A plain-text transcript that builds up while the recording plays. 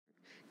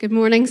Good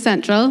morning,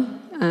 Central.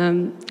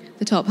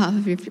 The top half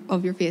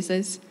of your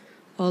faces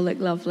all look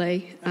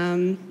lovely.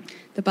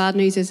 The bad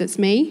news is it's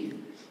me.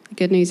 The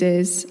good news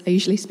is I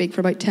usually speak for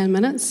about 10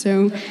 minutes,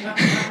 so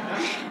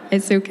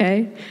it's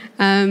okay.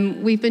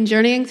 We've been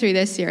journeying through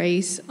this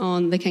series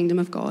on the kingdom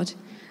of God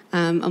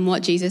and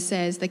what Jesus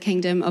says the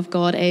kingdom of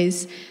God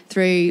is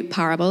through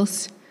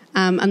parables.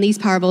 And these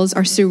parables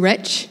are so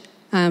rich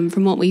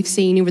from what we've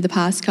seen over the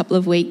past couple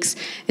of weeks.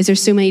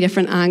 There's so many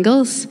different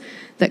angles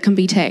that can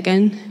be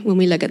taken when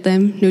we look at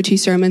them. No two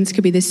sermons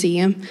could be the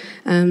same.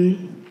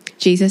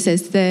 Jesus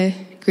is the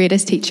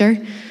greatest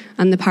teacher,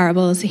 and the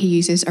parables he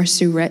uses are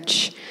so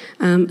rich.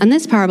 And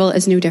this parable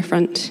is no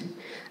different.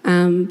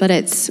 But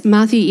it's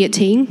Matthew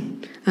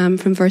 18,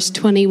 from verse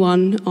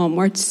 21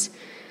 onwards.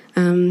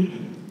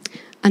 And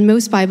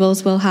most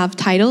Bibles will have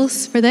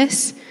titles for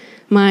this.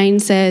 Mine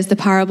says the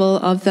parable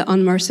of the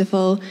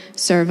unmerciful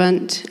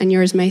servant, and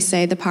yours may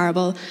say the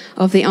parable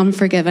of the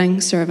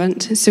unforgiving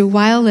servant. So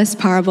while this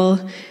parable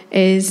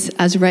is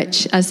as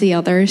rich as the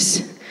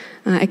others,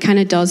 it kind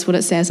of does what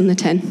it says in the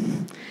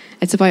tin.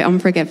 It's about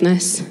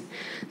unforgiveness.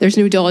 There's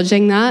no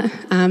dodging that.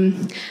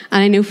 And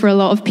I know for a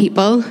lot of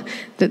people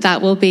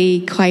that will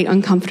be quite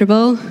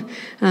uncomfortable.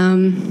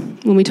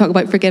 When we talk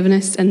about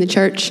forgiveness in the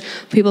church,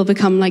 people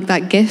become like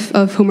that gif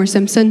of Homer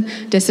Simpson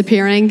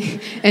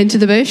disappearing into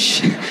the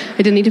bush. I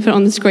didn't need to put it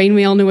on the screen.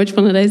 We all know which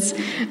one it is.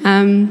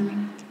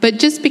 But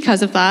just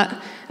because of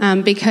that,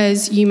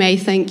 because you may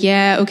think,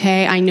 yeah,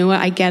 okay, I know it,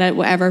 I get it,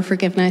 whatever,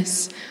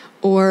 forgiveness.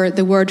 Or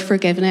the word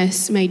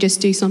forgiveness may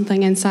just do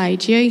something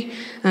inside you,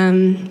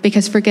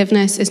 because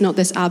forgiveness is not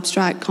this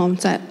abstract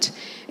concept.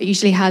 It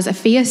usually has a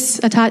face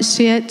attached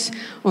to it,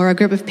 or a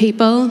group of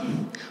people,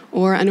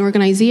 or an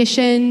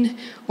organisation,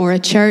 or a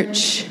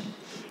church,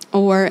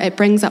 or it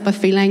brings up a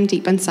feeling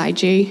deep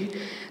inside you.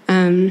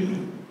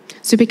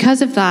 So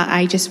because of that,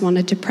 I just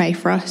wanted to pray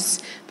for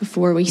us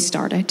before we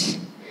started.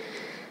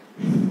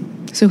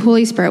 So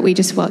Holy Spirit, we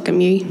just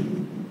welcome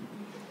you.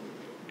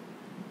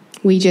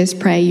 We just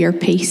pray your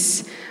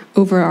peace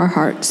over our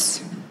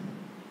hearts.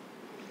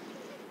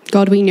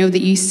 God, we know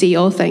that you see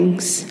all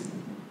things.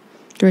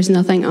 There is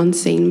nothing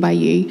unseen by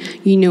you.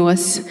 You know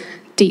us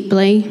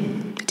deeply,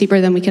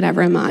 deeper than we could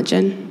ever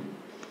imagine.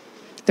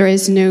 There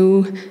is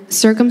no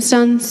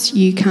circumstance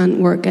you can't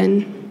work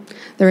in.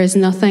 There is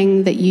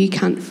nothing that you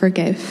can't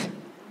forgive.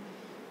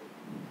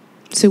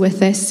 So with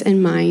this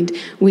in mind,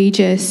 we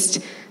just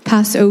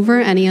pass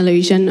over any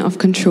illusion of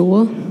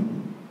control.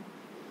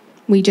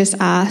 We just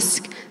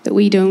ask that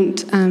we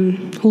don't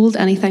hold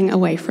anything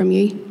away from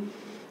you,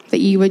 that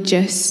you would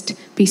just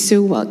be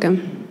so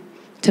welcome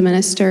to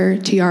minister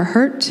to our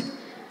hurt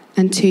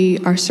and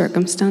to our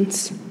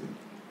circumstance.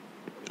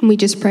 And we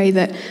just pray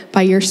that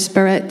by your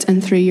Spirit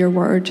and through your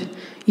word,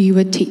 you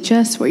would teach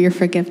us what your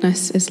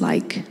forgiveness is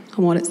like and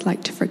what it's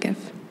like to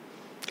forgive.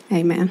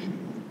 Amen.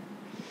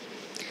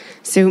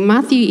 So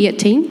Matthew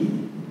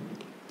 18,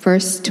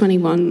 verse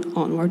 21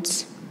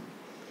 onwards.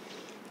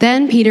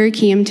 Then Peter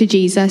came to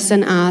Jesus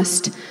and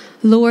asked,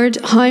 Lord,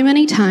 how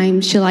many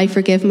times shall I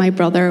forgive my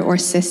brother or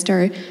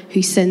sister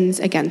who sins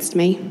against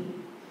me?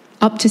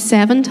 Up to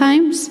 7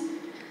 times?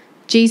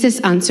 Jesus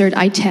answered,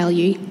 I tell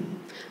you,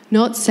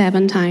 not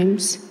 7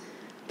 times,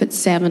 but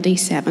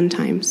 77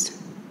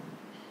 times.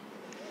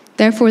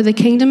 Therefore, the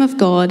kingdom of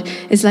God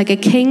is like a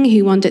king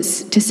who wanted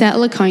to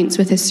settle accounts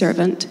with his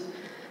servant.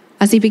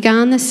 As he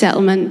began the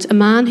settlement, a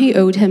man who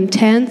owed him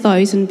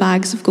 10,000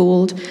 bags of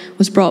gold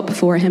was brought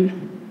before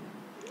him.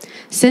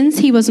 Since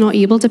he was not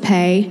able to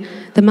pay,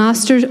 the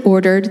master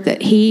ordered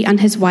that he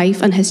and his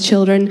wife and his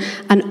children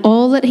and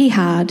all that he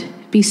had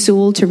be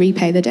sold to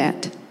repay the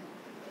debt.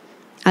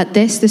 At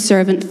this, the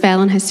servant fell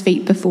on his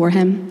feet before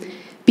him.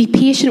 Be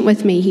patient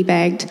with me, he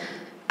begged.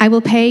 I will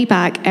pay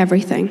back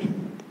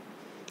everything.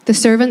 The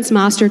servant's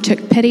master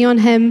took pity on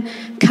him,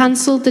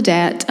 cancelled the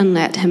debt, and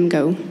let him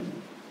go.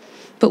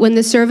 But when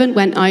the servant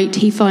went out,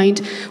 he found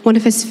one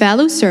of his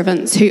fellow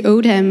servants who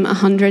owed him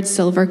 100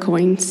 silver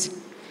coins.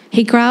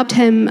 He grabbed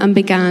him and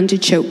began to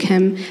choke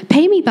him.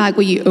 Pay me back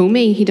what you owe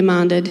me, he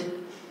demanded.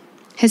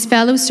 His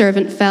fellow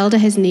servant fell to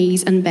his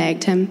knees and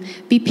begged him,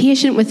 Be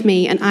patient with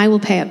me and I will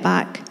pay it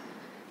back.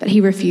 But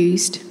he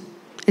refused.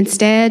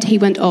 Instead, he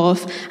went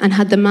off and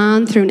had the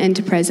man thrown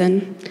into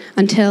prison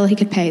until he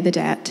could pay the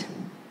debt.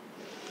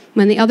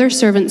 When the other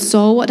servants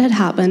saw what had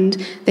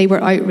happened, they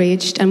were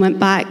outraged and went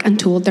back and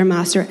told their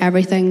master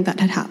everything that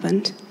had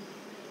happened.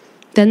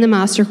 Then the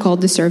master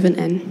called the servant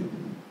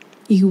in.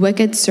 You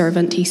wicked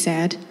servant, he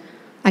said.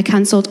 I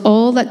cancelled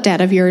all that debt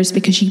of yours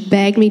because you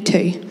begged me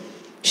to.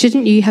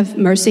 Shouldn't you have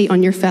mercy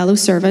on your fellow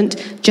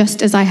servant,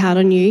 just as I had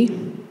on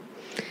you?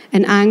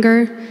 In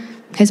anger,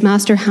 his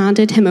master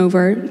handed him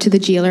over to the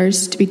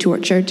jailers to be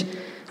tortured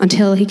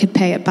until he could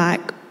pay it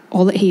back,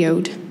 all that he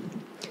owed.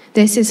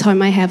 This is how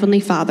my heavenly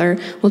Father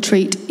will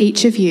treat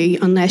each of you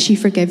unless you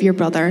forgive your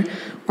brother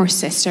or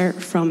sister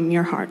from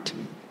your heart.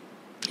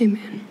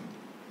 Amen.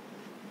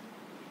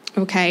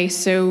 Okay,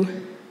 so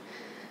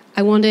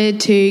I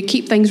wanted to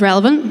keep things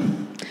relevant.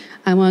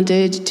 I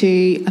wanted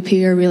to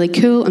appear really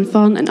cool and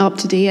fun and up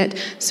to date.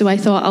 So I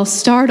thought I'll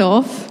start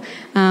off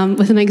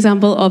with an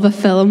example of a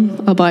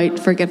film about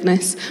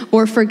forgiveness,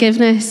 or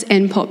forgiveness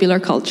in popular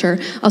culture.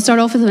 I'll start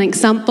off with an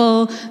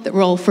example that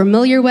we're all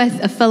familiar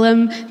with, a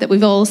film that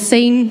we've all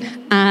seen,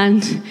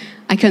 and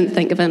I couldn't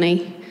think of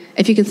any.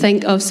 If you can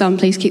think of some,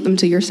 please keep them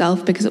to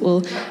yourself because it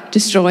will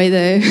destroy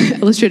the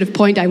illustrative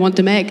point I want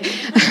to make.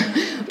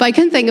 But I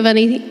couldn't think of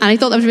any, and I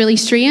thought that was really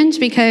strange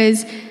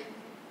because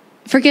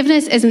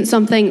forgiveness isn't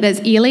something that's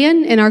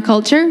alien in our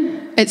culture.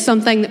 It's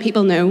something that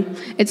people know.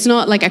 It's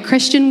not like a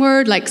Christian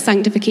word like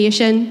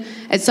sanctification.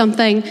 It's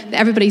something that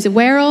everybody's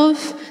aware of,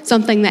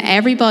 something that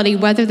everybody,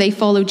 whether they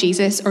follow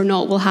Jesus or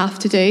not, will have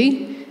to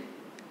do.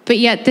 But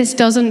yet this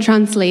doesn't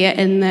translate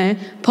in the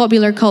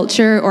popular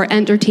culture or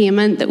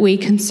entertainment that we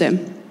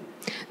consume.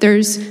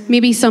 There's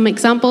maybe some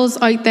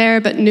examples out there,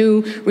 but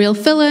no real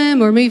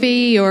film or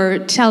movie or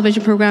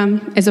television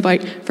program is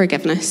about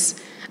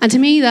forgiveness. And to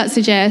me, that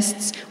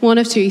suggests one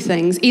of two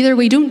things. Either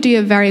we don't do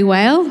it very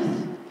well,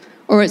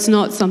 or it's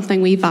not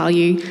something we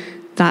value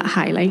that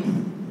highly.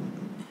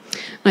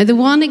 Now, the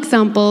one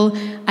example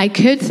I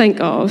could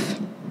think of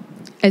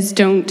is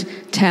Don't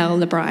Tell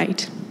the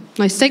Bride.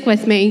 Now, stick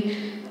with me.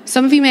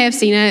 Some of you may have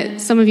seen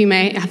it, some of you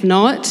may have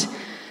not.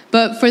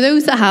 But for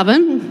those that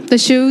haven't, the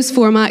show's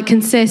format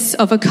consists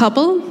of a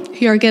couple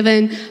who are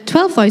given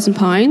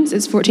 £12,000,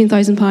 it's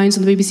 £14,000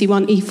 on the BBC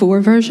One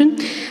E4 version,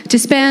 to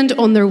spend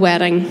on their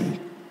wedding.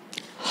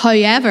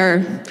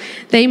 However,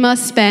 they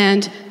must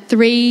spend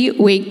 3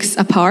 weeks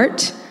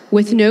apart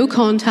with no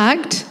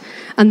contact,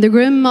 and the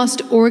groom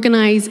must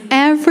organise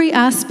every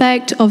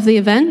aspect of the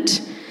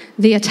event,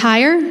 the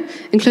attire,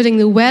 including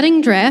the wedding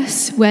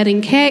dress,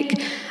 wedding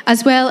cake,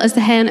 as well as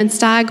the hen and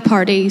stag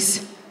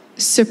parties,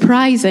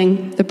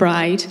 surprising the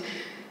bride.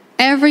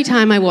 Every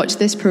time I watch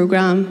this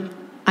programme,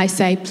 I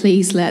say,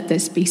 please let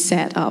this be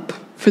set up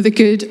for the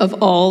good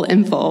of all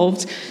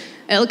involved.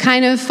 It'll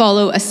kind of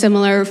follow a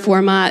similar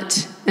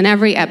format. In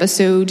every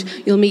episode,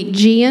 you'll meet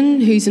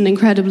Jane, who's an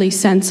incredibly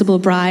sensible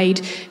bride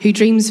who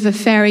dreams of a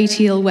fairy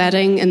tale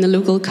wedding in the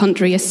local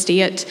country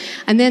estate.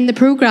 And then the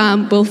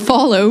programme will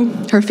follow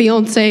her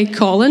fiancé,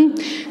 Colin,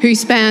 who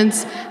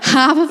spends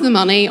half of the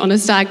money on a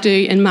stag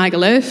do in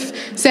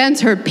Magaluf,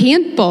 sends her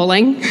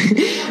paintballing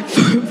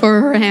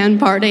for her hen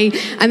party,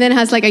 and then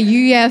has like a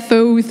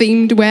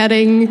UFO-themed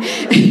wedding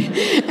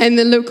in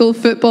the local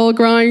football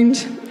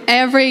ground.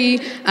 Every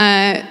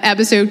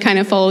episode kind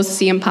of follows the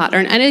same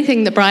pattern.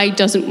 Anything the bride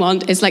doesn't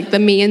want is like the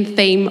main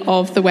theme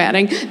of the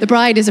wedding. The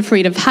bride is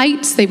afraid of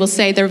heights. They will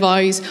say their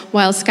vows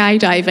while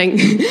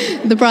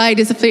skydiving. The bride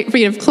is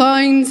afraid of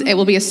clowns. It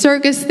will be a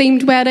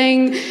circus-themed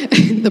wedding.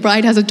 The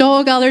bride has a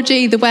dog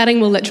allergy. The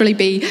wedding will literally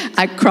be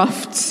at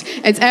Crufts.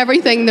 It's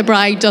everything the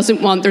bride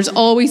doesn't want. There's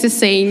always a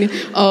scene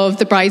of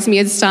the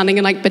bridesmaids standing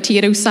in like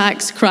potato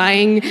sacks,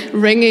 crying,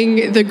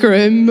 ringing the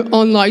groom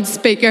on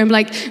loudspeaker. I'm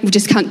like, we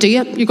just can't do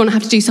it. You're going to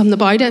have to do something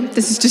about it.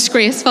 This is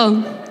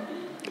disgraceful.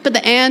 But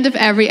the end of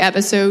every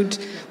episode,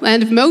 the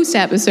end of most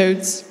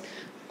episodes,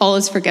 all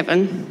is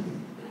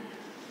forgiven.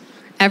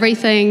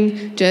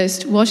 Everything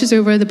just washes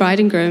over the bride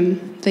and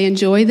groom. They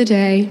enjoy the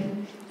day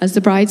as the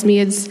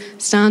bridesmaids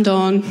stand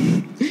on,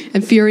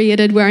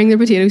 infuriated, wearing their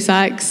potato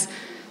sacks.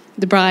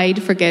 The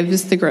bride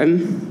forgives the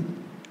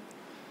groom.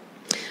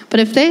 But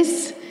if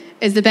this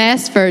is the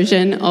best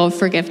version of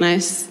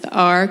forgiveness that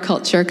our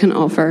culture can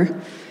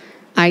offer,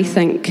 I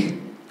think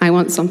I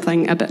want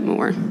something a bit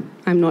more.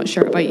 I'm not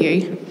sure about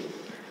you.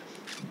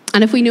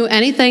 And if we know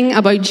anything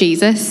about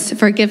Jesus,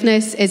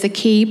 forgiveness is a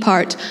key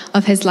part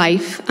of his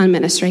life and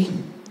ministry.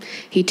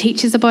 He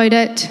teaches about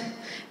it.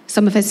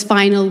 Some of his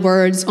final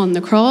words on the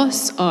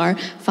cross are,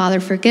 Father,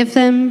 forgive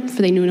them,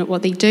 for they know not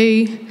what they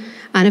do.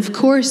 And of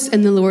course,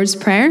 in the Lord's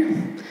Prayer,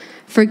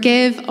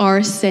 forgive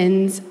our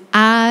sins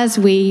as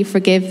we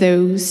forgive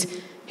those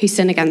who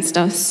sin against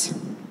us.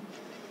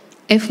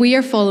 If we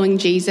are following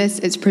Jesus,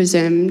 it's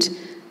presumed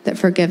that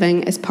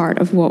forgiving is part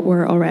of what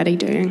we're already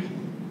doing.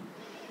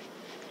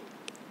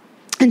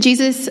 And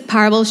Jesus'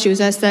 parable shows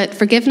us that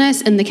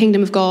forgiveness in the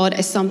kingdom of God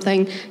is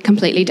something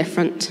completely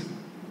different.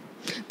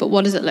 But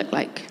what does it look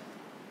like?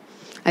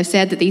 I've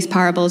said that these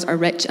parables are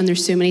rich and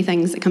there's so many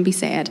things that can be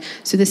said.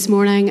 So this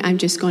morning, I'm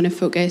just going to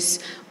focus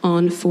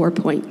on 4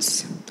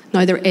 points.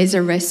 Now, there is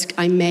a risk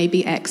I may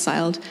be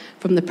exiled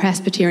from the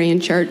Presbyterian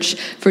Church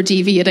for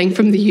deviating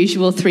from the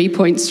usual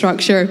 3-point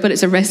structure, but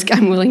it's a risk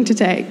I'm willing to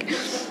take.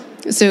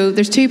 So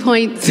there's 2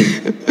 points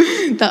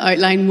that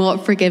outline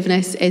what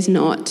forgiveness is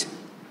not,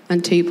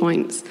 and 2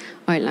 points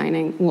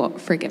outlining what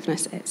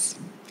forgiveness is.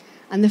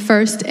 And the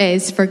first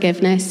is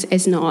forgiveness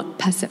is not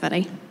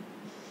passivity.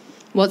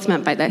 What's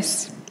meant by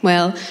this?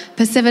 Well,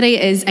 passivity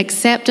is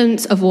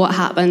acceptance of what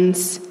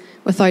happens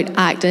without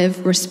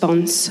active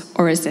response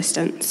or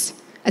resistance.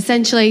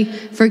 Essentially,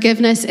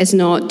 forgiveness is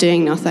not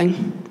doing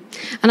nothing.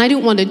 And I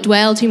don't want to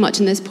dwell too much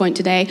on this point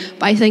today,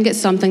 but I think it's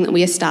something that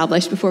we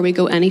establish before we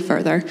go any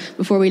further,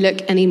 before we look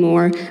any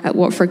more at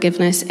what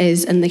forgiveness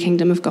is in the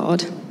kingdom of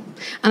God.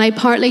 And I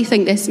partly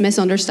think this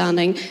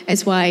misunderstanding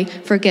is why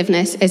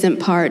forgiveness isn't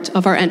part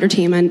of our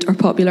entertainment or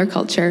popular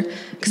culture,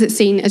 because it's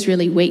seen as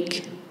really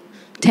weak.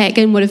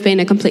 Taken would have been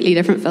a completely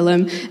different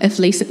film if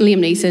Liam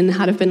Neeson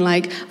had have been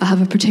like, I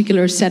have a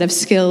particular set of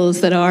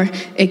skills that are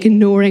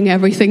ignoring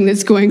everything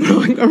that's going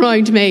wrong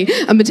around me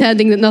and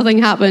pretending that nothing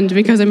happened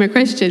because I'm a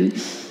Christian.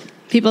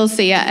 People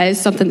see it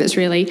as something that's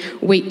really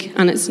weak,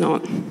 and it's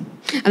not.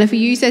 And if we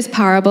use this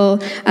parable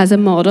as a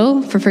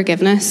model for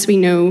forgiveness, we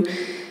know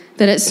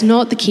that it's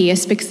not the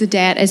case because the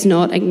debt is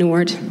not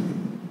ignored.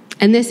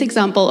 In this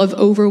example of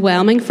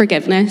overwhelming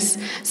forgiveness,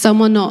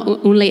 someone not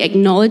only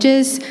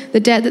acknowledges the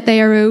debt that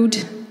they are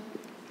owed,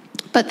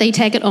 but they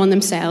take it on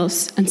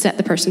themselves and set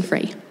the person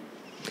free.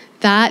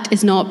 That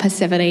is not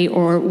passivity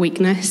or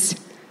weakness.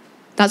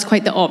 That's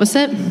quite the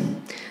opposite.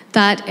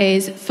 That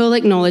is full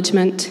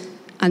acknowledgement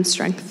and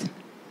strength.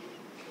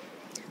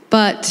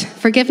 But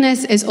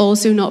forgiveness is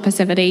also not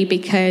passivity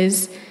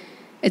because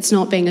it's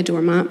not being a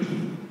doormat.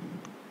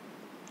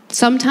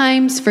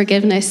 Sometimes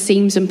forgiveness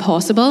seems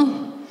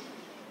impossible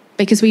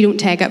because we don't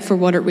take it for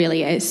what it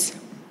really is.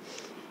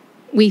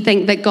 We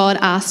think that God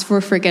asks for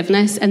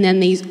forgiveness and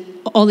then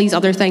all these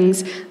other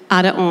things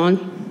add it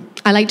on.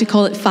 I like to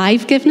call it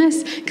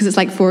five-giveness because it's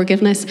like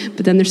forgiveness,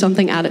 but then there's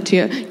something added to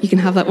it. You can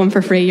have that one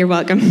for free, you're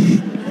welcome.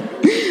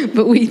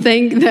 But we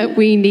think that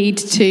we need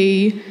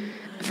to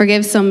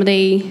forgive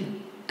somebody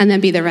and then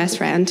be their best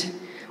friend.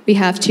 We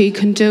have to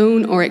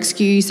condone or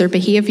excuse their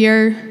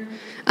behaviour,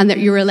 and that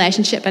your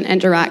relationship and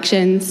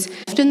interactions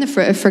often the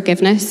fruit of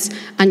forgiveness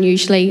and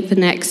usually the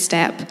next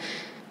step.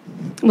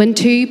 When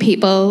two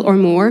people or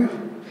more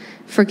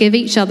forgive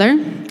each other,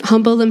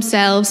 humble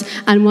themselves,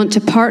 and want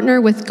to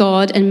partner with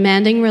God in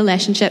mending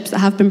relationships that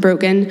have been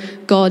broken,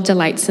 God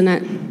delights in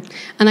it.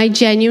 And I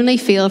genuinely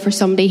feel for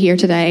somebody here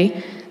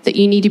today that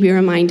you need to be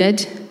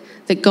reminded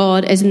that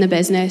God is in the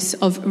business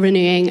of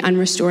renewing and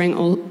restoring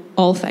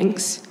all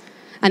things,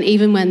 and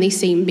even when they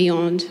seem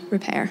beyond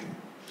repair.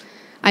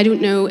 I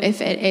don't know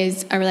if it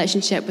is a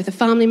relationship with a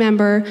family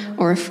member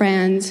or a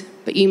friend,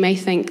 but you may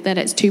think that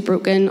it's too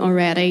broken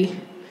already.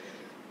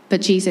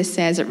 But Jesus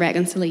says that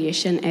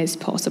reconciliation is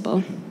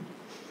possible.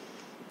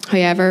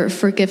 However,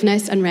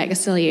 forgiveness and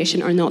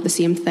reconciliation are not the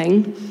same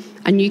thing,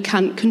 and you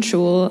can't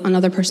control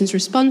another person's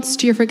response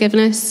to your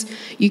forgiveness.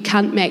 You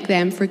can't make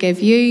them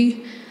forgive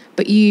you,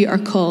 but you are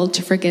called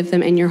to forgive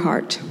them in your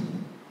heart.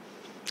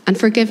 And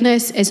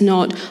forgiveness is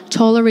not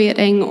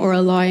tolerating or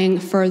allowing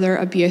further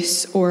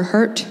abuse or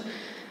hurt.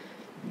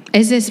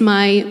 Is this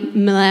my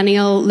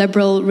millennial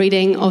liberal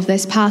reading of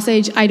this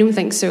passage? I don't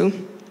think so,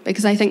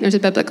 because I think there's a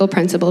biblical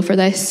principle for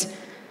this.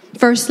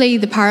 Firstly,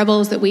 the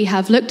parables that we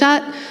have looked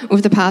at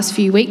over the past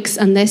few weeks,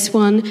 and this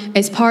one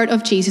is part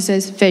of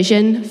Jesus'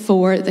 vision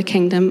for the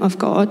kingdom of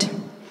God.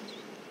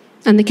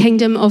 And the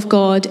kingdom of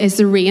God is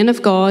the reign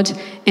of God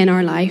in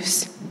our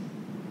lives.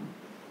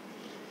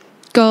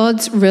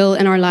 God's rule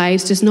in our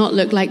lives does not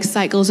look like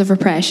cycles of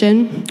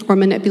oppression or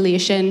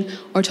manipulation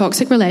or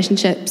toxic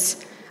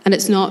relationships. And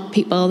it's not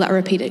people that are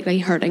repeatedly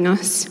hurting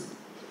us.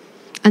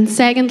 And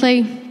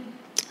secondly,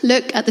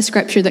 look at the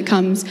scripture that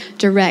comes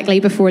directly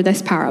before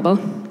this parable.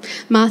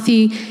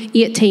 Matthew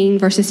 18,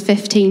 verses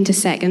 15 to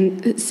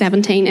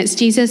 17. It's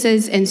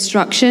Jesus'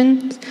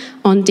 instruction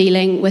on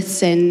dealing with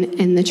sin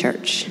in the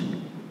church.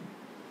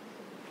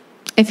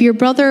 If your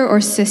brother or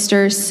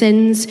sister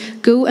sins,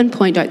 go and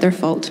point out their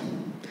fault,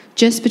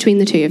 just between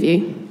the two of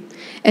you.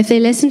 If they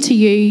listen to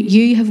you,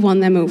 you have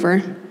won them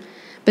over.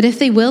 But if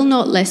they will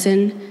not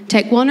listen,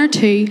 take one or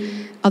two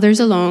others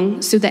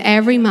along, so that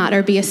every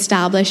matter be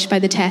established by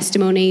the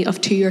testimony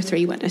of 2 or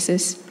 3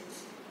 witnesses.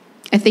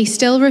 If they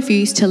still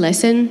refuse to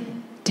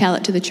listen, tell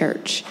it to the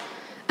church.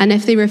 And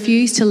if they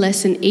refuse to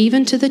listen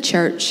even to the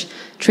church,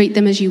 treat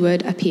them as you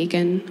would a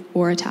pagan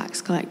or a tax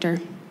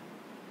collector.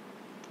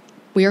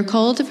 We are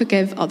called to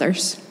forgive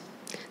others.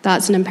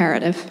 That's an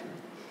imperative.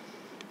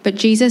 But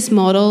Jesus'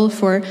 model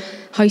for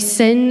how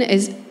sinning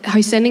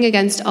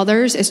against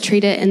others is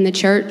treated in the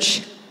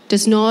church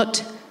does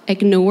not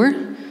ignore,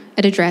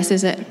 it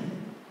addresses it.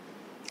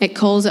 It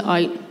calls it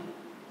out,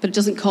 but it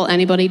doesn't call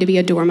anybody to be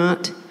a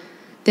doormat.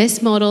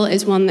 This model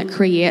is one that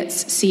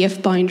creates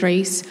safe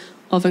boundaries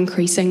of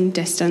increasing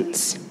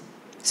distance.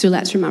 So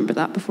let's remember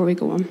that before we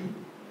go on.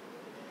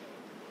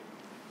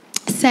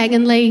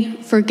 Secondly,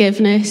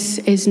 forgiveness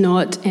is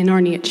not in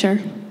our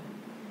nature.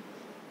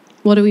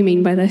 What do we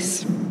mean by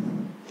this?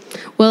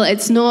 Well,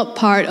 it's not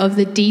part of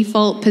the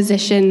default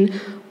position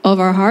of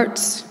our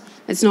hearts.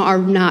 It's not our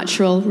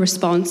natural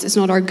response. It's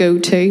not our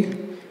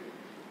go-to.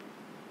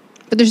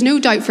 But there's no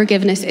doubt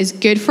forgiveness is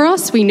good for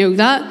us. We know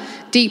that.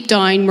 Deep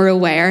down, we're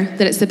aware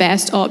that it's the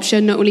best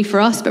option, not only for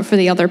us, but for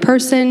the other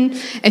person.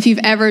 If you've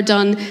ever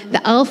done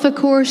the Alpha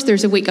course,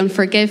 there's a week on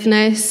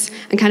forgiveness.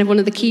 And kind of one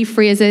of the key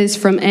phrases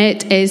from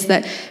it is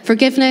that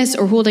forgiveness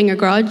or holding a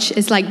grudge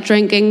is like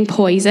drinking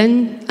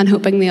poison and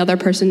hoping the other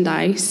person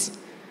dies.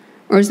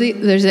 Or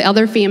there's the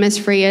other famous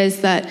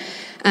phrase that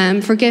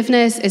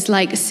forgiveness is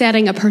like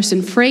setting a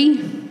person free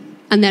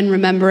and then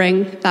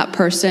remembering that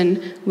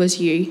person was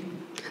you.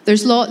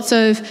 There's lots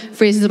of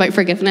phrases about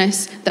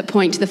forgiveness that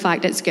point to the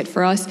fact it's good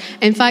for us.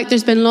 In fact,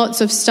 there's been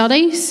lots of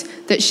studies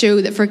that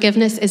show that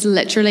forgiveness is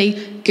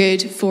literally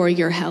good for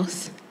your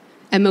health,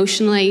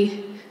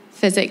 emotionally,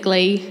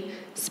 physically,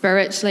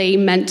 spiritually,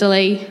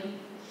 mentally.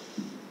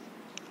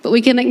 But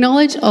we can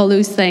acknowledge all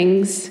those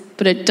things,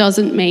 but it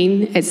doesn't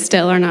mean it's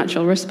still our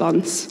natural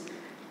response.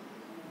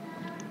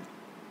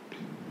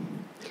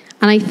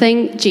 And I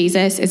think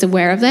Jesus is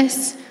aware of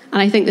this,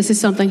 and I think this is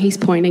something he's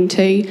pointing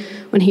to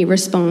when he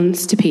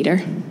responds to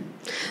Peter.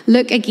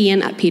 Look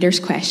again at Peter's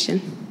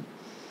question.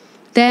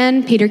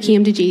 Then Peter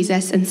came to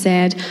Jesus and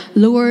said,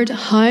 "Lord,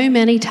 how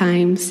many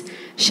times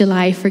shall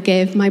I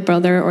forgive my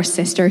brother or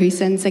sister who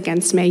sins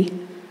against me?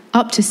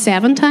 Up to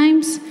 7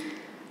 times?"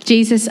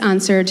 Jesus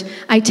answered,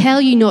 "I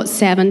tell you not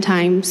 7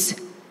 times,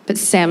 but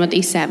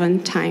 77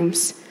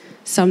 times."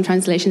 Some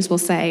translations will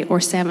say, or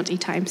 70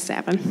 times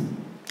 7.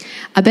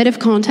 A bit of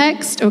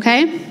context,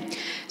 okay?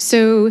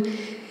 So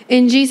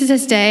in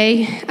Jesus'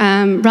 day,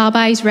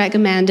 rabbis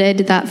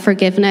recommended that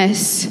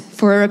forgiveness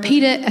for a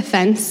repeated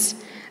offense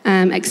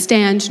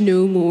extend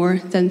no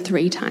more than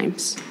 3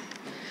 times.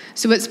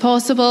 So it's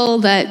possible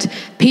that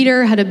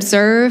Peter had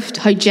observed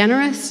how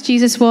generous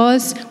Jesus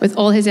was with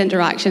all his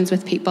interactions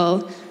with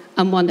people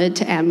and wanted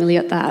to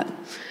emulate that.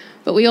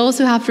 But we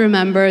also have to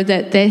remember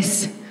that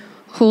this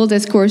whole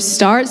discourse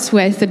starts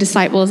with the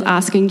disciples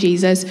asking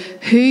Jesus,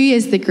 who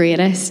is the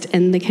greatest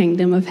in the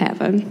kingdom of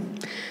heaven?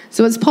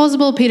 So it's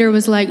possible Peter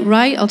was like,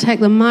 right, I'll take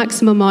the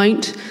maximum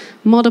amount,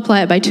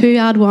 multiply it by 2,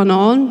 add 1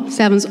 on.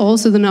 7's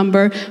also the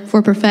number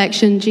for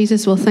perfection.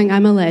 Jesus will think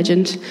I'm a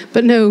legend.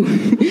 But no,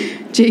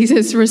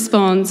 Jesus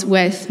responds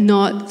with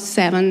not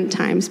 7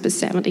 times, but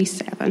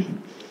 77.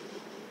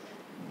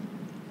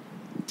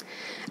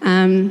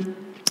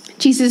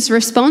 Jesus'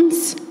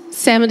 response,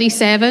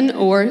 77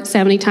 or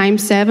 70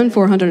 times 7,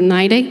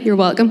 490. You're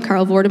welcome,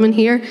 Carol Vorderman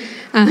here.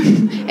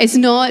 It's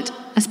not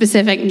a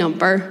specific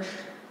number.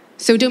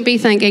 So don't be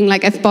thinking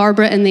like if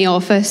Barbara in the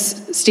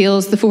office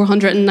steals the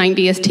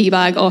 490th tea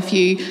bag off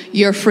you,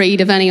 you're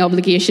freed of any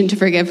obligation to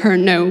forgive her.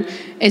 No,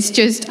 it's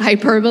just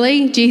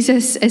hyperbole.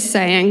 Jesus is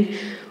saying,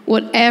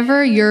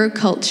 whatever your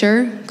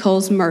culture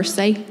calls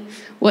mercy,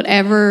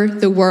 whatever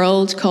the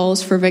world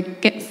calls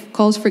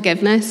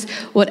forgiveness,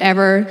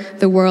 whatever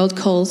the world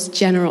calls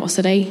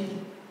generosity,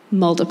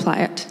 multiply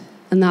it.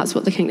 And that's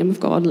what the kingdom of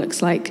God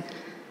looks like.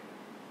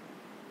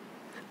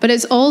 But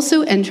it's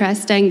also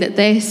interesting that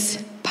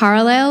this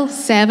parallel,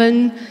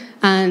 7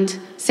 and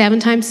 7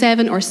 times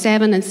 7, or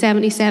 7 and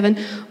 77,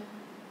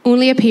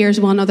 only appears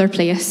one other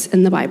place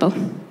in the Bible.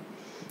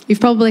 You've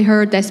probably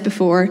heard this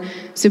before,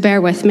 so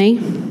bear with me.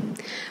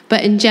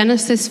 But in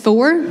Genesis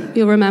 4,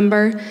 you'll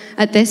remember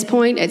at this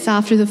point, it's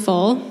after the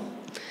fall.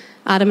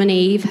 Adam and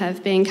Eve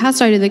have been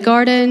cast out of the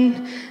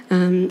garden,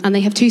 and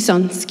they have 2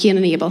 sons, Cain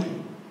and Abel.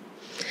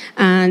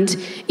 And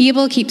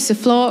Abel keeps the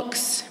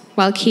flocks,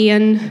 while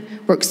Cain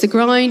works the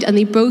ground, and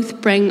they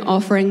both bring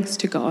offerings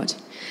to God.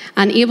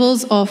 And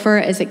Abel's offer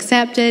is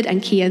accepted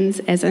and Cain's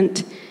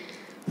isn't.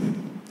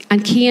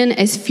 And Cain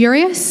is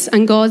furious,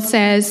 and God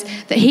says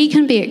that he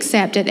can be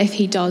accepted if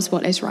he does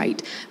what is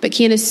right. But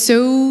Cain is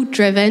so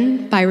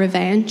driven by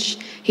revenge,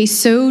 he's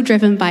so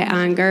driven by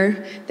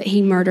anger, that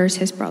he murders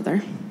his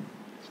brother.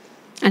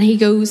 And he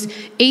goes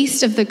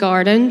east of the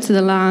garden to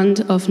the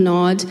land of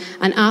Nod,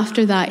 and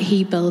after that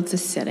he builds a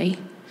city.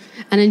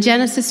 And in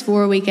Genesis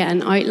 4 we get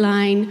an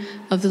outline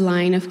of the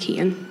line of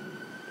Cain.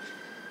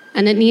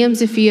 And it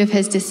names a few of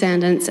his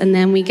descendants, and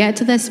then we get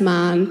to this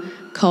man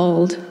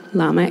called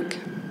Lamech.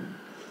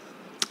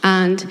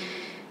 And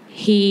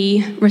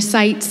he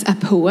recites a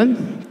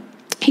poem.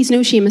 He's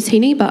no Seamus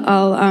Heaney, but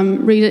I'll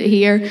read it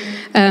here.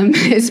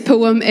 His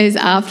poem is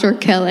after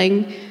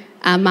killing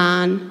a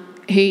man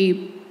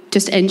who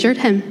just injured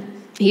him.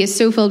 He is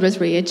so filled with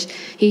rage.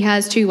 He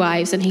has 2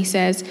 wives, and it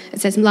says,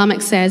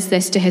 Lamech says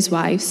this to his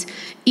wives,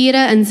 "Ada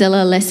and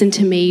Zillah, listen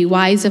to me.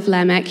 Wives of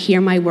Lamech,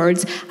 hear my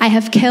words. I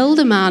have killed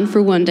a man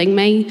for wounding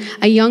me,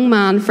 a young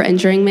man for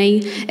injuring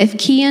me. If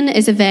Cain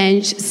is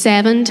avenged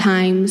 7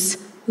 times,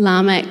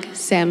 Lamech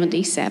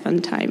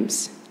 77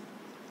 times."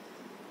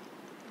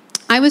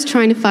 I was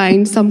trying to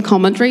find some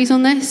commentaries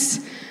on this,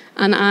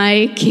 and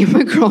I came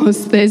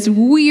across this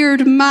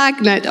weird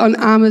magnet on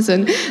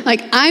Amazon.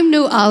 Like, I'm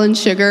no Alan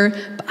Sugar,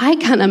 but I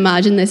can't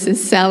imagine this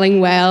is selling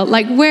well.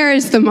 Like, where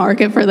is the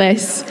market for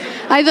this?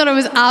 I thought it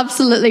was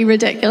absolutely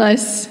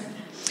ridiculous.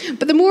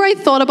 But the more I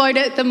thought about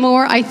it, the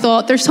more I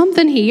thought, there's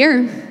something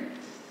here.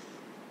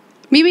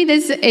 Maybe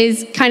this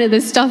is kind of the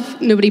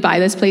stuff, nobody buy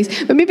this please,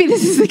 but maybe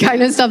this is the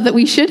kind of stuff that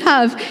we should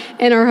have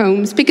in our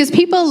homes, because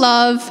people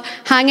love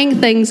hanging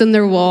things on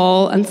their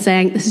wall and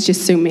saying, this is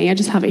just so me, I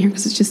just have it here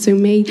because it's just so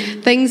me.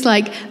 Things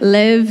like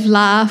live,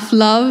 laugh,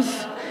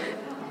 love.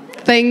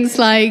 Things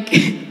like,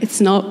 it's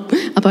not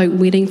about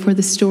waiting for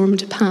the storm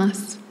to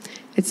pass.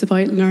 It's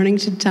about learning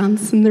to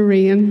dance in the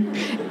rain.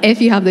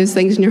 If you have those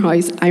things in your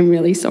house, I'm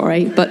really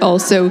sorry. But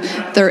also,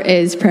 there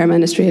is prayer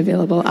ministry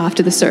available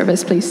after the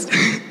service, please.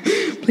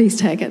 Please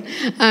take it.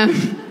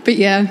 But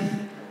yeah,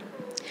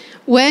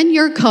 when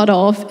you're cut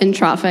off in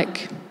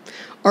traffic,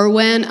 or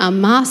when a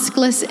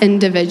maskless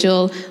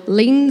individual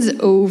leans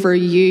over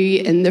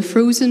you in the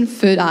frozen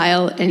food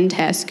aisle in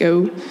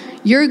Tesco,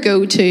 your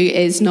go-to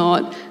is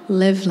not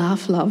live,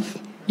 laugh, love.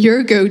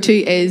 Your go-to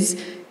is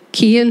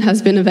Cain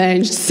has been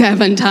avenged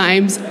 7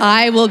 times.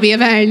 I will be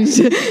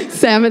avenged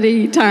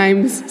 70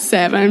 times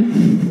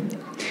 7.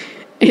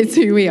 It's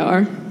who we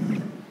are.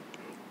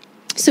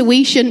 So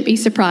we shouldn't be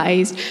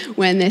surprised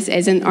when this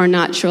isn't our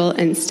natural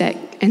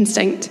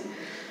instinct.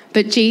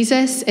 But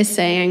Jesus is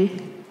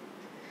saying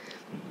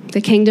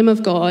the kingdom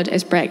of God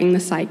is breaking the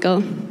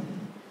cycle.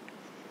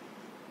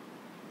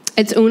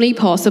 It's only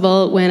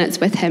possible when it's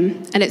with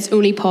him. And it's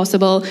only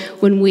possible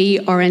when we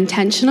are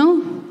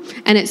intentional.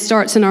 And it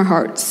starts in our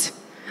hearts.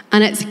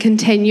 And it's a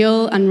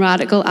continual and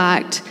radical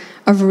act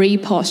of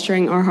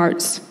reposturing our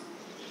hearts.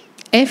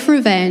 If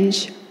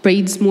revenge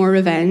breeds more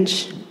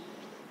revenge,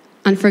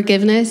 and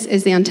forgiveness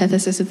is the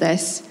antithesis of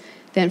this,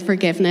 then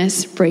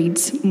forgiveness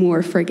breeds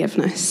more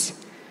forgiveness.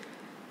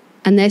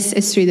 And this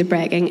is through the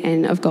breaking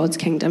in of God's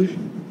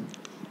kingdom.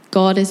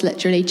 God is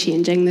literally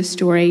changing the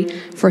story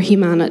for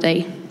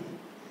humanity.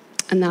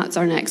 And that's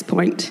our next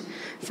point.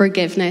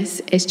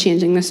 Forgiveness is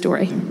changing the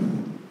story.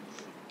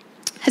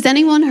 Has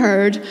anyone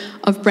heard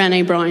of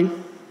Brené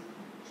Brown?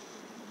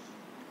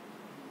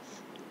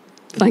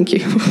 Thank you.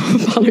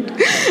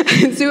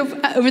 So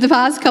over the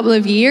past couple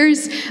of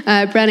years,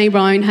 Brené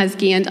Brown has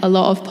gained a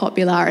lot of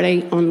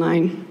popularity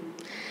online.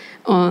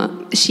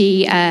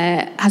 She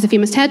has a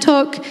famous TED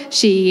Talk.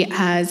 She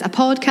has a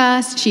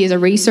podcast. She is a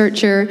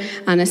researcher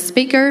and a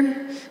speaker.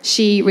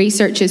 She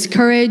researches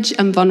courage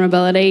and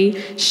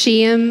vulnerability,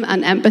 shame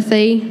and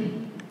empathy.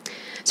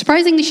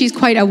 Surprisingly, she's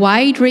quite a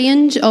wide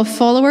range of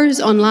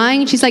followers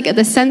online. She's like at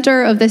the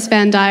center of this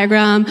Venn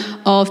diagram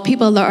of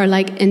people that are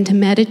like into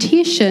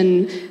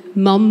meditation,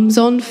 mums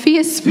on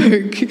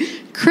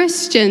Facebook,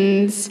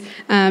 Christians,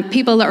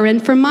 people that are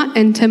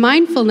into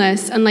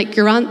mindfulness, and like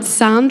your Aunt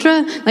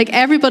Sandra. Like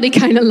everybody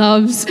kind of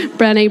loves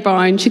Brené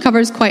Brown. She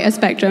covers quite a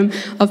spectrum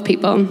of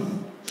people.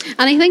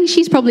 And I think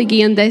she's probably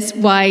gained this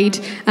wide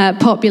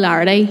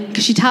popularity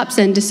because she taps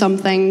into some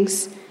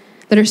things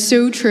that are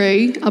so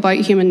true about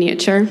human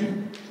nature.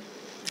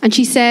 And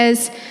she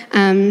says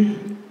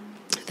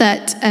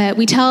that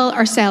we tell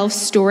ourselves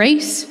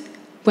stories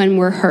when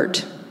we're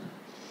hurt.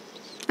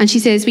 And she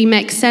says we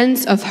make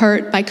sense of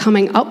hurt by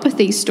coming up with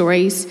these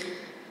stories.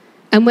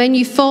 And when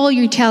you fall,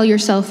 you tell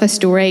yourself a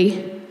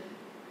story,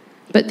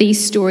 but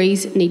these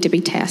stories need to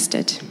be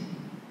tested.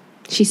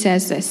 She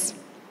says this: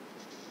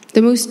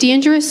 the most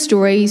dangerous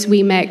stories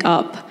we make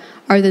up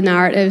are the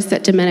narratives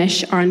that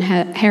diminish our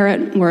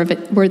inherent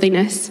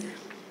worthiness.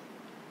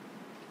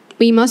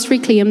 We must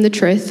reclaim the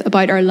truth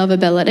about our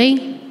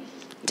lovability,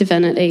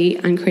 divinity,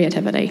 and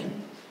creativity.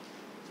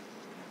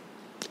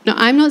 Now,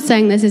 I'm not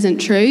saying this isn't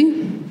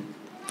true.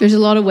 There's a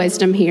lot of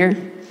wisdom here.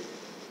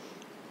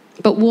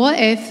 But what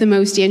if the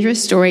most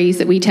dangerous stories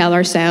that we tell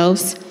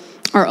ourselves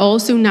are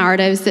also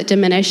narratives that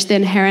diminish the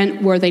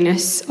inherent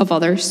worthiness of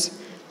others?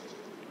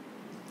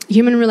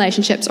 Human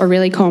relationships are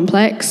really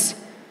complex,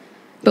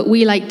 but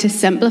we like to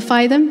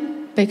simplify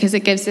them because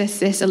it gives us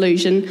this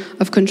illusion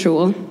of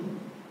control.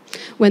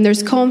 When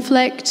there's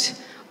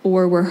conflict,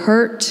 or we're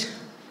hurt,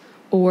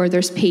 or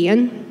there's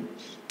pain,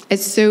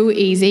 it's so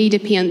easy to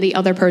paint the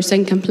other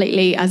person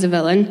completely as a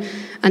villain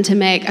and to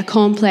make a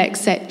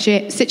complex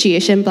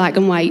situation black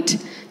and white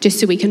just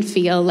so we can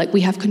feel like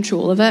we have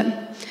control of it,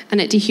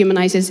 and it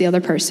dehumanizes the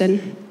other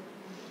person.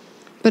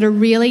 But a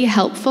really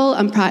helpful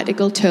and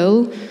practical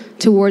tool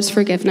towards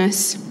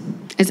forgiveness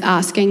is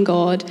asking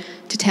God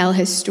to tell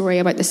his story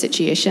about the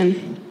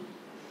situation,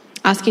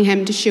 asking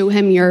him to show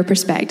him your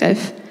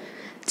perspective,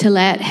 to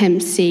let you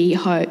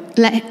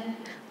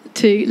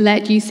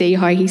see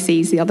how he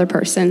sees the other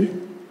person.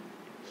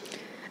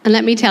 And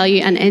let me tell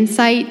you, an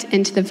insight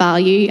into the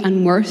value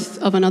and worth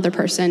of another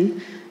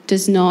person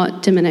does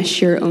not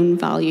diminish your own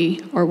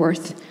value or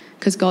worth,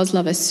 because God's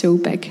love is so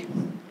big.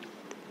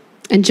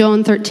 In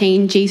John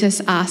 13,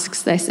 Jesus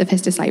asks this of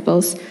his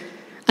disciples: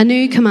 a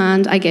new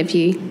command I give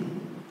you,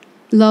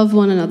 love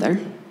one another.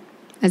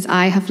 As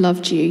I have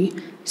loved you,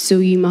 so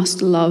you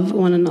must love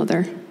one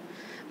another.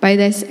 By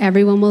this,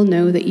 everyone will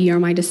know that you are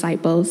my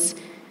disciples,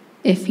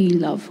 if you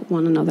love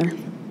one another.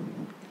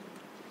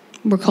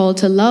 We're called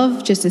to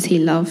love just as he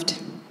loved,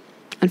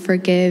 and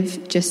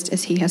forgive just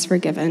as he has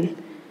forgiven.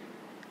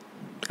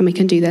 And we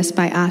can do this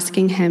by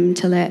asking him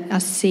to let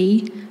us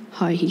see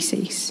how he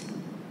sees.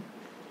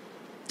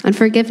 And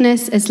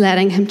forgiveness is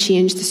letting him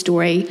change the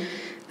story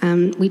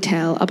we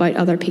tell about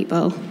other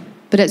people,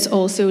 but it's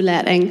also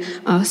letting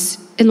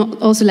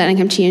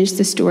him change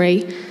the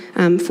story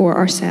for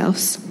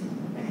ourselves.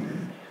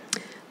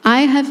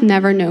 I have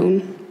never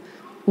known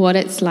what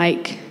it's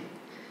like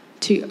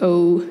to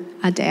owe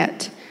a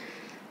debt.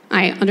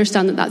 I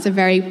understand that that's a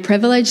very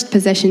privileged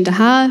position to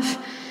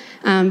have,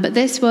 but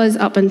this was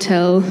up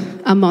until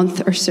a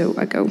month or so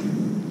ago.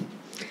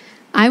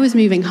 I was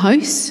moving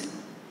house,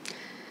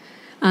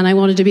 and I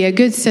wanted to be a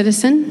good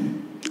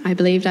citizen. I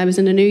believed I was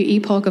in a new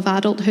epoch of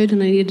adulthood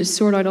and I needed to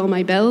sort out all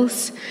my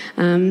bills.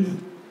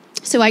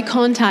 So I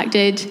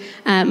contacted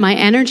my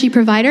energy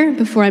provider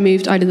before I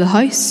moved out of the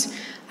house.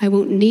 I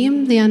won't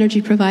name the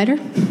energy provider,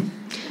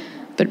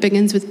 but it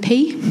begins with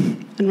P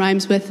and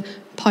rhymes with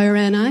Power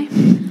NI.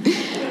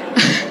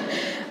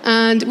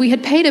 And we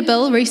had paid a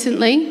bill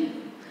recently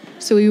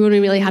so we only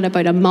really had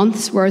about a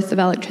month's worth of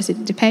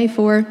electricity to pay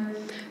for.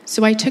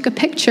 So I took a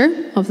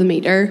picture of the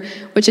meter,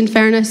 which in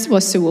fairness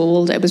was so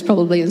old, it was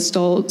probably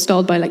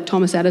installed by like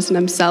Thomas Edison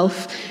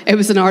himself. It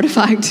was an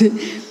artifact.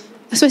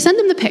 So I sent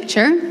them the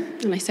picture,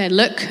 and I said,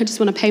 look, I just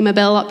want to pay my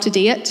bill up to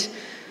date.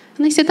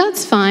 And they said,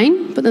 that's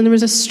fine. But then there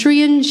was a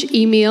strange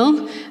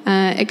email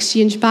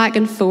exchange back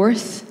and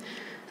forth.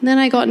 And then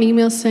I got an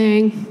email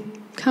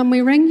saying, can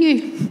we ring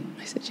you?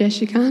 I said,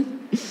 yes, you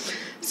can.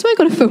 So I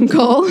got a phone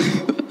call.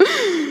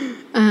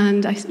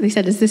 And they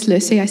said, is this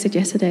Lucy? I said,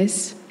 yes, it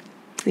is.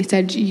 They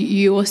said,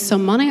 you owe us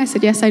some money. I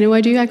said, yes, I know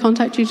I do. I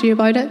contacted you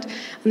about it.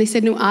 And they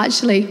said, no,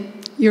 actually,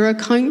 your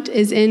account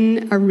is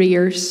in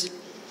arrears.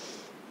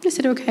 I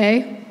said,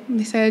 okay. And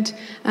they said,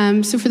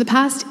 so for the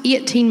past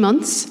 18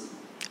 months,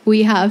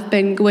 we have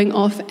been going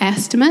off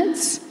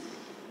estimates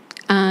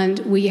and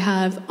we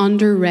have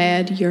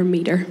underread your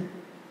meter.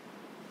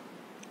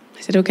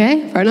 I said,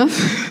 okay, fair enough.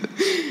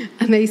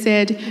 And they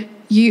said,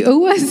 you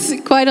owe us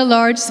quite a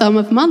large sum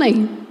of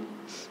money.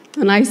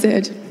 And I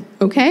said,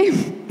 okay.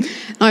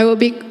 Now, it would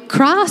be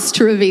crass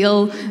to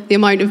reveal the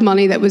amount of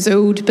money that was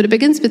owed, but it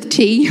begins with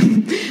T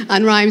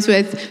and rhymes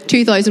with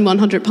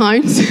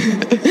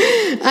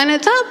 £2,100. And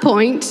at that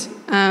point,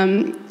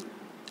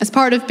 as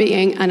part of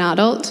being an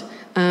adult,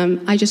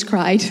 I just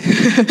cried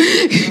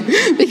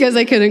because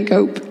I couldn't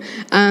cope.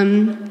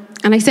 And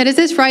I said, is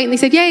this right? And they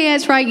said, yeah,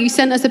 it's right. You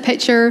sent us a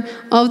picture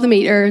of the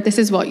meter. This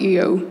is what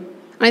you owe.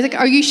 And I was like,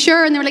 are you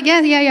sure? And they were like,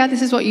 yeah,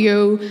 this is what you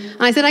owe.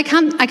 And I said, I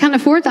can't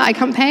afford that. I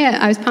can't pay it.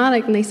 I was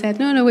panicked. And they said,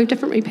 no, we have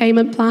different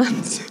repayment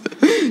plans.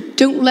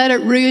 Don't let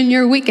it ruin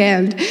your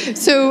weekend.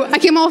 So I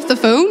came off the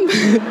phone,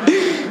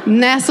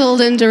 nestled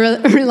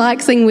into a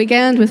relaxing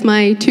weekend with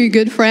my two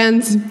good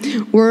friends,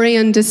 Worry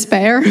and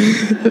Despair,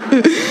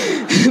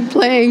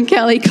 playing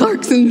Kelly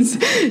Clarkson's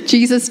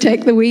Jesus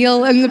Take the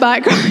Wheel in the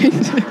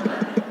background.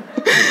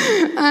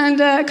 And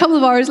a couple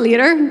of hours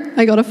later,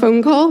 I got a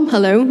phone call.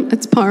 Hello,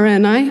 it's Para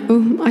and I.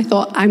 Oh, I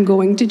thought, I'm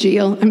going to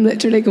jail. I'm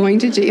literally going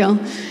to jail.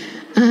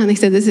 And they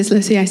said, is this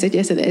Lucy? I said,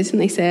 yes, it is. And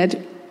they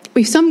said,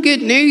 we've some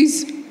good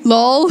news,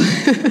 lol.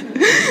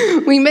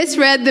 We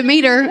misread the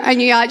meter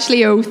and you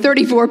actually owe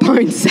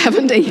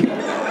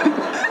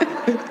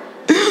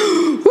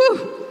 £34.70.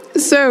 Woo.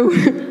 So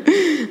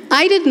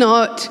I did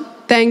not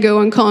then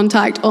go and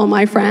contact all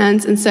my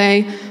friends and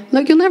say,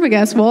 look, you'll never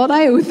guess what,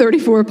 I owe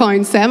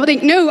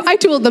 £34.70. No, I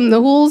told them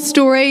the whole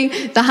story,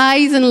 the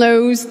highs and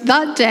lows.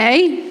 That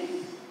day,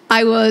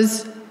 I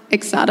was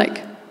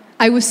ecstatic.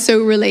 I was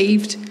so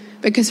relieved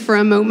because for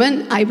a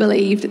moment, I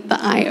believed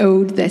that I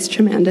owed this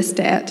tremendous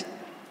debt.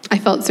 I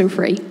felt so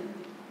free.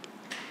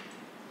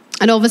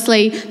 And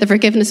obviously, the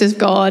forgiveness of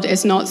God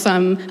is not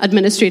some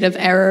administrative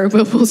error.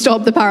 We'll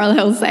stop the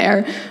parallels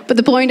there. But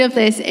the point of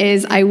this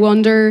is, I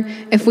wonder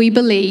if we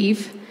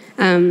believe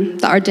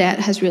that our debt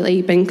has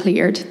really been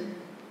cleared.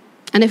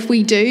 And if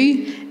we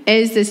do,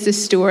 is this the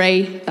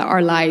story that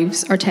our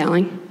lives are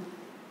telling?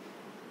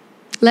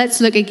 Let's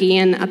look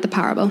again at the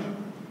parable.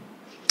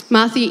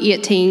 Matthew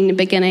 18,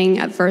 beginning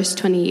at verse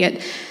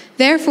 28.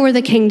 Therefore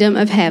the kingdom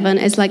of heaven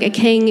is like a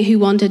king who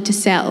wanted to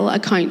settle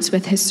accounts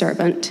with his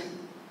servant.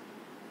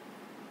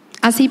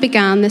 As he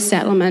began the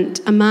settlement,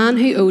 a man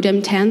who owed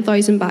him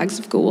 10,000 bags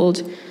of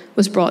gold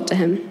was brought to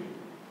him.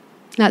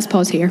 Let's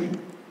pause here.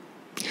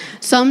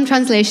 Some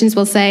translations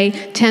will say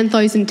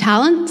 10,000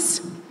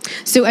 talents.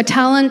 So a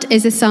talent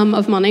is a sum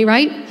of money,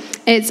 right?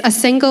 A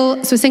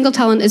single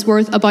talent is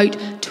worth about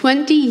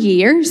 20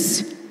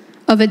 years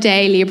of a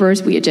day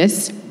labourer's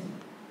wages.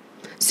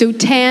 So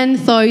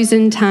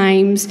 10,000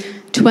 times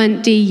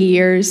 20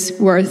 years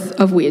worth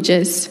of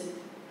wages.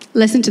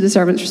 Listen to the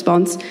servant's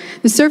response.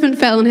 The servant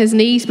fell on his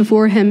knees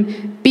before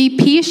him. Be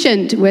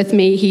patient with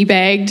me, he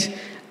begged.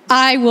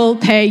 I will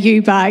pay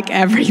you back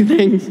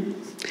everything.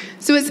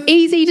 So it's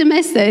easy to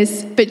miss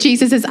this, but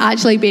Jesus is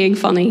actually being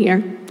funny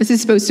here. This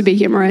is supposed to be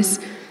humorous.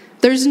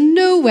 There's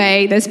no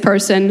way this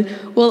person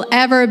will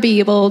ever be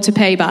able to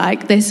pay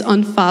back this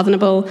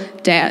unfathomable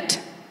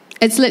debt.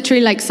 It's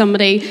literally like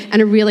somebody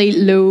in a really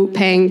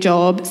low-paying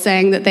job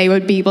saying that they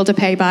would be able to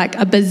pay back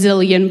 £1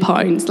 billion.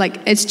 Like,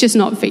 it's just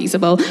not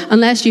feasible.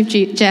 Unless you've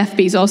Jeff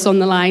Bezos on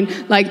the line,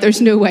 like, there's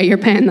no way you're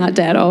paying that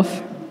debt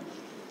off.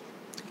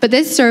 But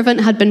this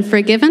servant had been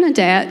forgiven a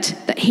debt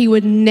that he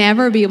would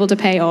never be able to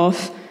pay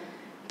off.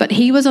 But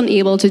he was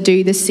unable to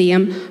do the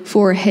same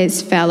for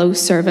his fellow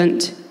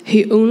servant,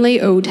 who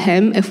only owed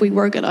him, if we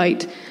work it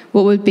out,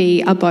 what would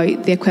be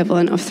about the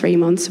equivalent of 3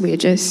 months'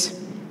 wages.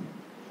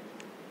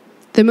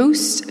 The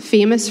most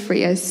famous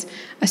phrase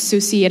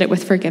associated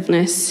with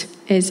forgiveness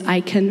is, I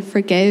can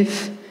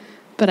forgive,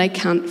 but I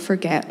can't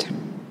forget.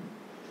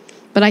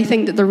 But I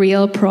think that the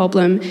real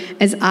problem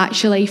is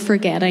actually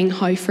forgetting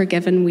how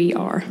forgiven we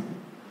are.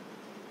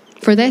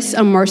 For this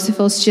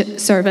unmerciful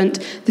servant,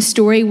 the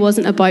story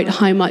wasn't about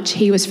how much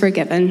he was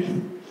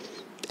forgiven.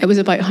 It was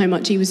about how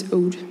much he was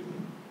owed.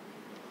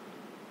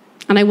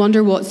 And I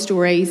wonder what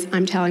stories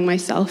I'm telling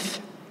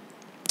myself.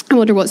 I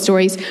wonder what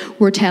stories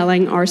we're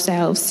telling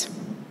ourselves.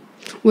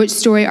 Which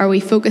story are we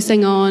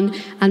focusing on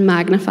and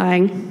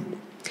magnifying?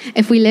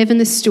 If we live in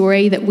the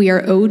story that we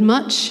are owed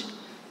much,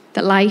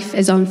 that life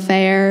is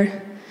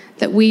unfair,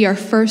 that we are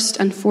first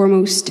and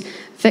foremost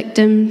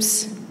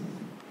victims,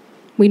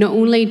 we not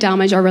only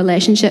damage our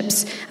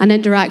relationships and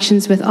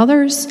interactions with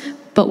others,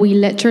 but we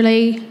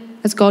literally,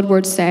 as God's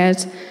word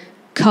said,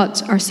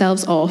 cut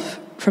ourselves off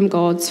from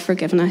God's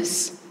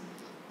forgiveness.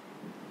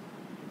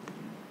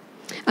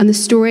 And the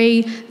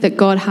story that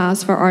God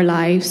has for our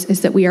lives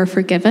is that we are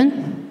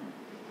forgiven,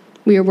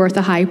 we are worth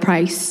a high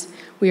price,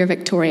 we are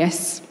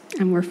victorious,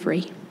 and we're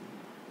free.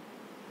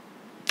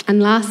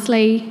 And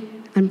lastly,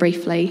 and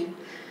briefly,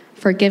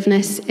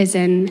 forgiveness is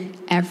in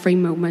every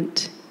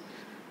moment.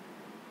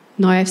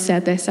 Now I've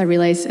said this, I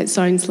realise it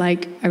sounds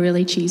like a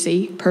really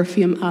cheesy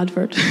perfume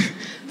advert.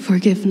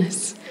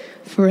 Forgiveness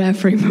for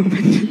every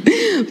moment.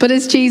 But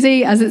as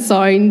cheesy as it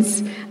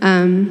sounds,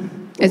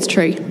 it's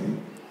true.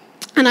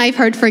 And I've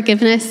heard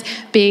forgiveness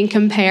being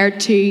compared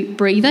to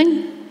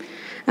breathing,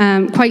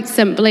 quite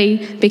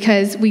simply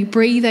because we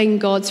breathe in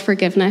God's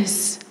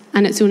forgiveness,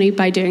 and it's only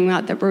by doing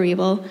that that we're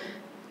able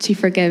to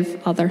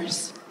forgive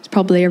others. It's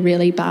probably a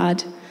really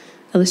bad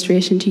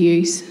illustration to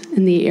use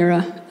in the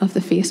era of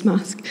the face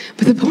mask.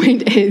 But the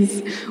point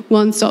is,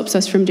 one stops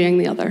us from doing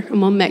the other,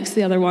 and one makes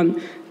the other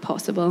one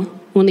possible.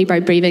 Only by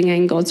breathing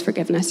in God's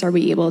forgiveness are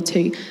we able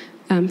to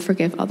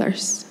forgive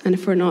others. And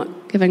if we're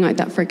not giving out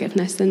that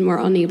forgiveness, then we're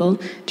unable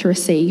to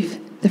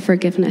receive the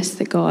forgiveness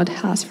that God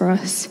has for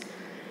us.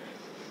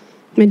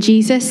 When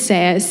Jesus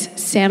says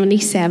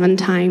 77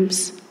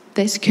 times,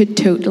 this could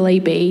totally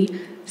be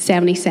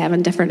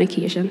 77 different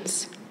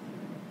occasions.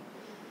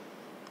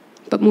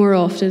 But more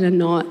often than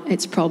not,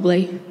 it's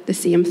probably the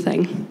same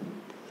thing.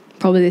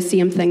 Probably the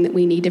same thing that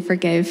we need to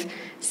forgive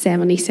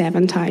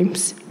 77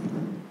 times.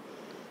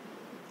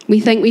 We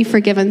think we've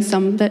forgiven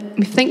somebody,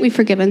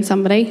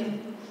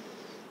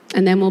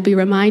 and then we'll be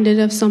reminded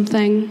of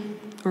something,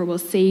 or we'll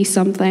see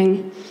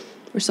something,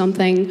 or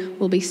something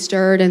will be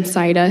stirred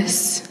inside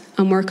us,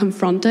 and we're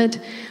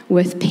confronted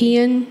with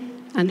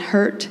pain and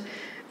hurt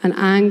and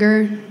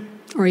anger,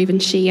 or even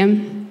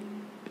shame.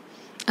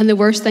 And the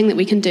worst thing that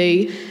we can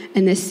do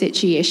in this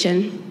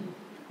situation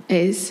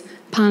is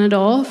pan it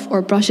off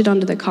or brush it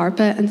under the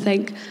carpet and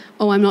think,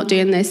 oh, I'm not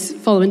doing this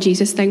following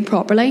Jesus thing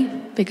properly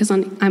because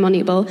I'm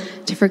unable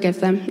to forgive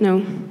them.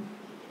 No.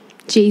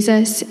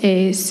 Jesus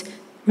is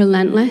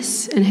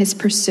relentless in his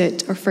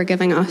pursuit of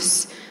forgiving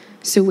us,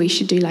 so we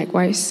should do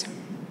likewise.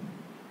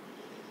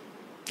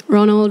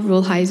 Ronald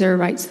Rolheiser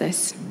writes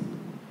this: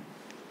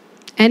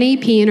 any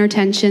pain or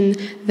tension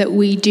that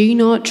we do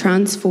not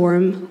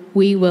transform,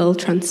 we will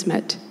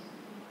transmit.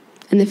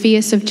 In the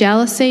face of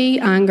jealousy,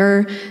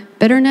 anger,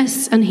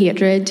 bitterness, and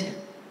hatred,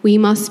 we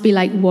must be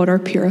like water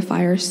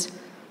purifiers,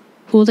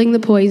 holding the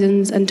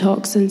poisons and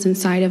toxins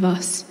inside of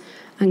us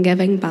and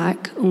giving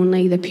back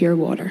only the pure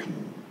water.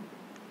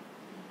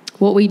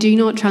 What we do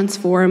not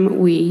transform,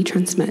 we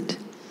transmit.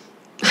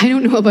 I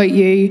don't know about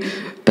you,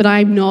 but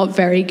I'm not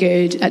very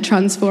good at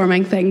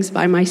transforming things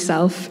by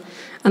myself.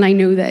 And I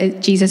know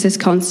that Jesus is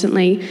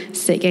constantly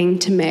seeking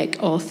to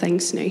make all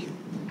things new.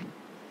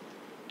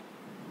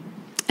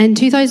 In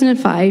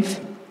 2005,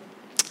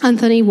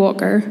 Anthony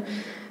Walker,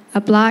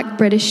 a black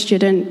British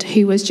student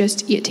who was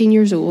just 18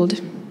 years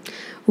old,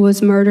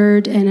 was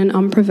murdered in an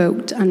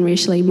unprovoked and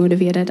racially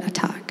motivated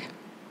attack.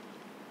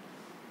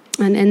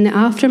 And in the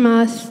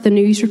aftermath, the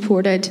news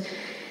reported,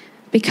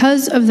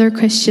 because of their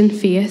Christian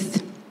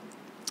faith,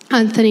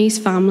 Anthony's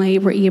family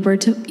were able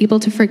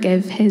to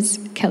forgive his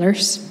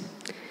killers.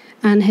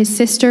 And his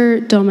sister,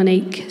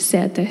 Dominique,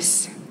 said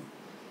this: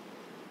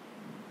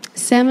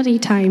 70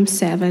 times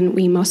 7,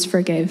 we must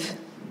forgive.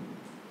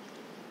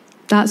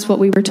 That's what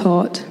we were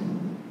taught.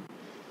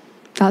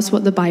 That's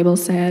what the Bible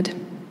said.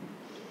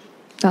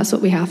 That's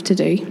what we have to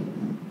do.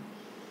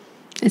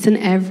 It's an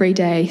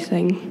everyday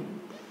thing.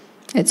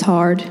 It's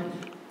hard.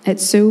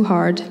 It's so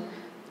hard,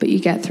 but you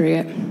get through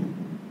it.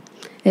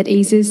 It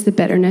eases the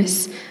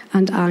bitterness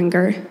and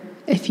anger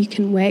if you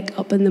can wake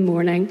up in the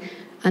morning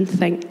and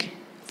think,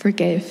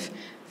 forgive,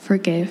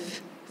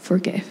 forgive,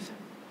 forgive.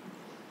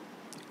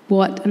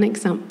 What an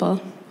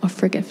example of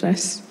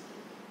forgiveness.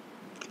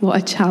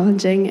 What a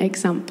challenging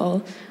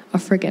example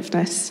of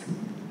forgiveness.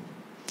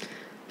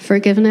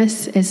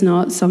 Forgiveness is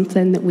not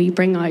something that we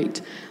bring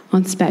out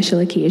on special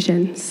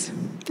occasions.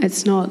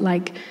 It's not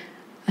like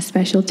a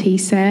special tea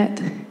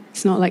set.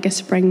 It's not like a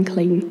spring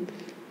clean.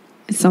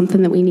 It's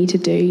something that we need to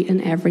do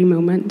in every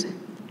moment.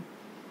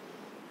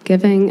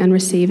 Giving and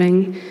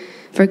receiving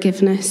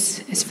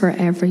forgiveness is for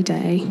every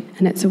day,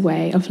 and it's a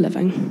way of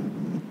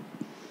living.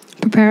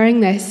 Preparing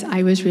this,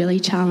 I was really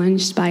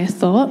challenged by a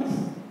thought.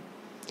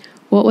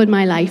 What would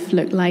my life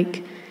look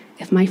like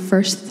if my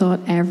first thought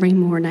every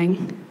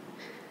morning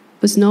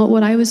was not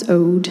what I was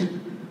owed,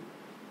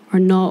 or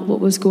not what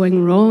was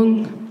going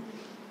wrong,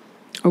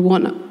 or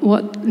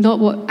not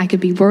what I could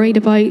be worried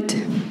about,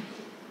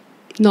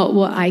 not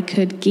what I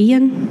could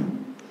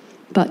gain,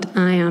 but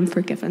I am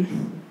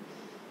forgiven.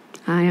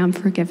 I am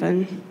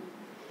forgiven.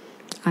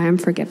 I am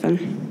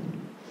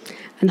forgiven.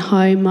 And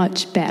how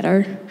much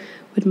better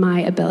would my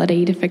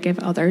ability to forgive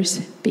others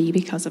be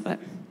because of it?